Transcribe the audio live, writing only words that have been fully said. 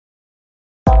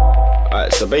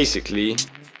Alright, so basically,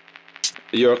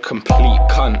 you're a complete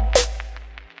cunt.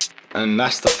 And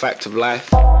that's the fact of life.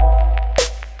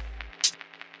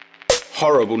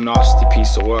 Horrible, nasty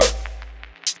piece of work.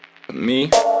 But me?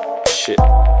 Shit.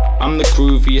 I'm the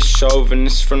grooviest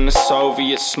chauvinist from the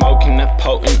Soviets, smoking that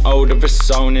potent odorous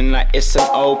zoning like it's an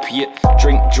opiate.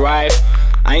 Drink drive,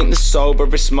 I ain't the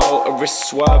soberest motorist,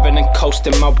 swerving and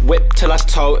coasting my whip till I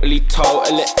totally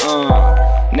total it.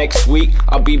 Next week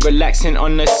I'll be relaxing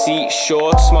on the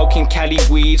seashore, smoking Cali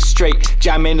weed, straight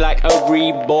jamming like a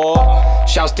reborn.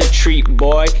 Shouts to treat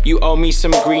boy, you owe me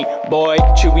some green boy.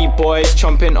 Chewy boys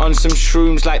chomping on some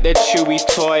shrooms like they're chewy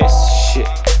toys. Shit.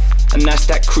 And that's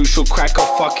that crucial crack of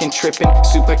fucking tripping.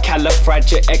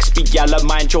 Supercalifragilisticexpialidocious,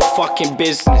 mind your fucking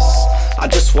business. I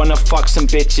just wanna fuck some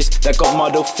bitches that got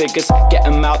model figures, get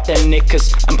them out their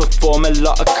knickers and perform a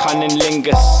lot of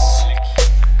cunnilingus.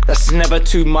 That's never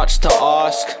too much to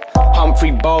ask.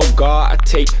 Humphrey Bogart, I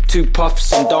take 2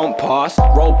 puffs and don't pass.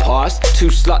 Roll past 2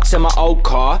 sluts in my old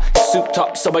car. Souped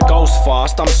up so it goes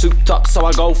fast. I'm souped up so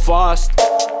I go fast.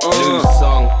 New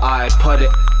song, I put it.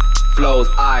 Flows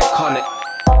iconic.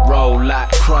 Roll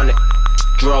like chronic.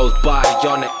 Dro's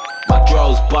bionic. My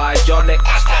dro's bionic.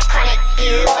 That's that chronic,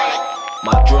 you want it.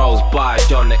 My dro's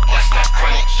bionic. That's that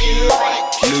chronic, you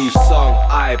want it. New song,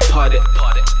 I put it.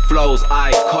 Flows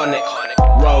iconic.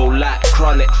 Roll like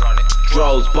chronic.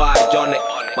 Dro's bionic.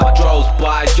 My dro's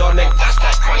bionic. That's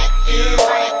that chronic, you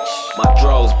want it. My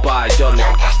dro's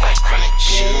bionic. That's that chronic,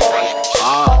 you want it.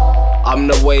 I'm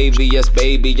the waviest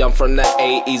baby, I'm from the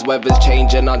 80s. Weather's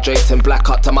changing, I'm draped in black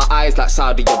up to my eyes like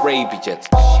Saudi Arabians.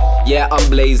 Yeah, I'm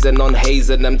blazing on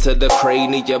hazing them to the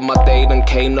cranium. My day done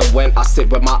came and went, I sit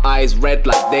with my eyes red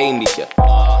like Damien.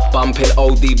 Bumping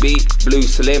ODB, blue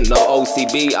slim, no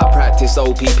OCB. I practice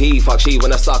OPP, fuck she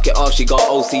when I suck it off, she got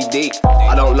OCD.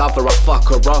 I don't love her, I fuck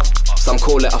her off. Some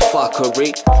call it a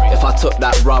fuckery. If I took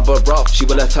that rubber off, she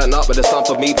would've turned up with a song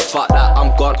for me. But fuck that,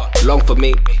 I'm gone, long for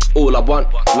me. All I want,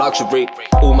 luxury.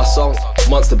 All my songs,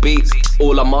 monster beats.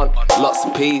 All I'm on, lots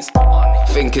of peas.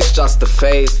 Think it's just a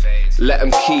phase, let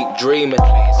them keep dreaming.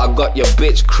 I got your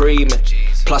bitch creaming,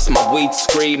 plus my weed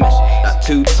screaming. That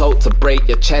 2-tote to break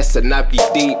your chest and have you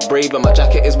deep breathing. My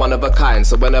jacket is one of a kind,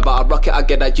 so whenever I rock it I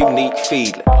get that unique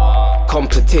feeling.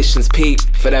 Competition's peak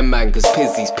for them man, cause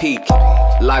Pizzy's peaking.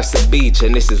 Life's a beach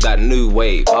and this is that new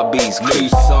wave, my bees creep. New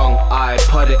song, I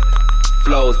put it.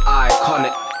 Flows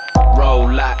iconic. Roll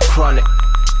like chronic.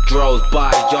 Dro's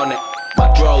bionic. My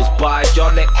dro's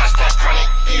bionic. That's that chronic,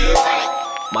 you want it.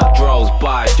 My dro's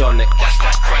bionic. That's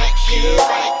that chronic, you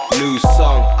want it. New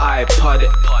song, I put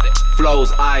it.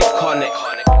 Flows iconic.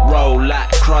 Roll like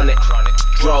chronic.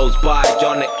 Dro's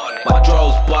bionic. My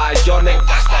dro's bionic.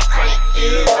 That's that chronic,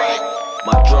 you want it.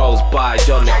 My dro's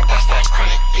bionic. That's that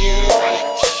chronic, you want it.